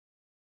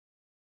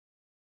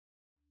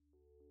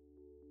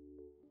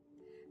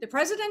The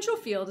presidential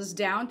field is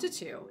down to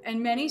 2, and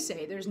many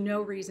say there's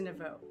no reason to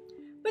vote.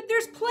 But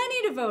there's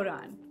plenty to vote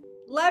on.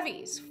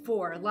 Levies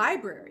for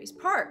libraries,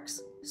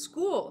 parks,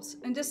 schools,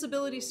 and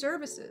disability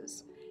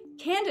services.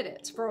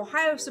 Candidates for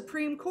Ohio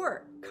Supreme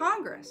Court,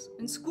 Congress,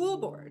 and school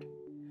board.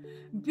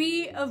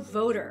 Be a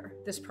voter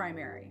this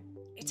primary.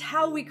 It's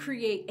how we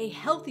create a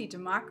healthy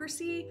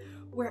democracy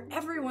where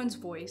everyone's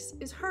voice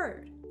is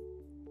heard.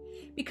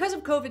 Because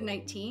of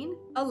COVID-19,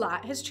 a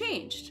lot has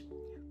changed.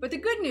 But the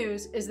good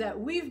news is that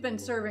we've been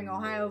serving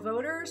Ohio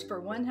voters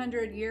for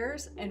 100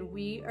 years, and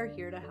we are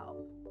here to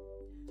help.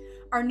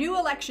 Our new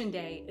election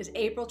day is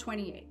April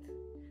 28th,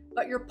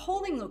 but your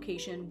polling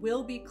location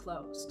will be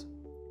closed.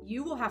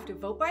 You will have to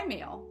vote by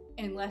mail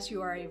unless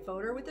you are a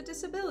voter with a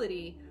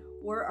disability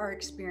or are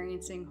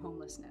experiencing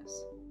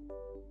homelessness.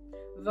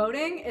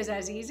 Voting is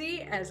as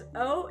easy as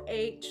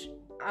OHIO.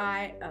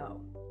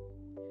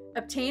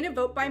 Obtain a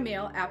vote by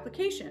mail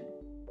application.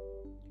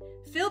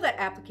 Fill that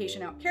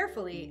application out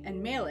carefully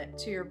and mail it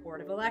to your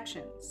Board of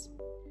Elections.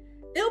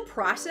 They'll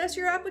process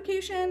your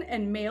application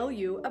and mail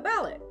you a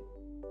ballot.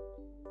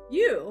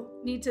 You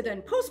need to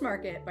then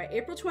postmark it by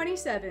April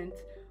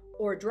 27th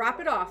or drop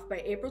it off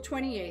by April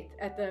 28th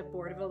at the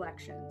Board of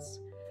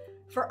Elections.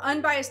 For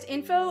unbiased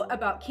info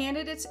about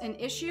candidates and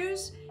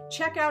issues,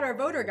 check out our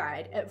voter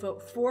guide at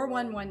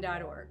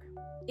vote411.org.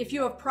 If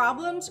you have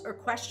problems or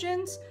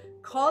questions,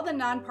 call the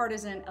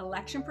Nonpartisan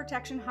Election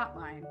Protection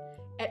Hotline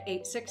at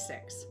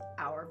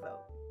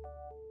 866-OUR-VOTE.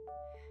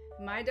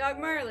 My dog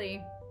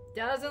Marley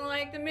doesn't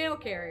like the mail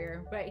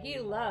carrier, but he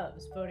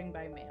loves voting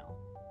by mail.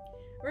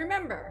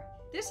 Remember,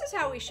 this is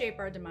how we shape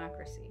our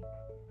democracy.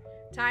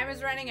 Time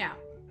is running out,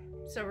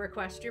 so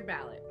request your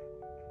ballot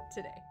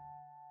today.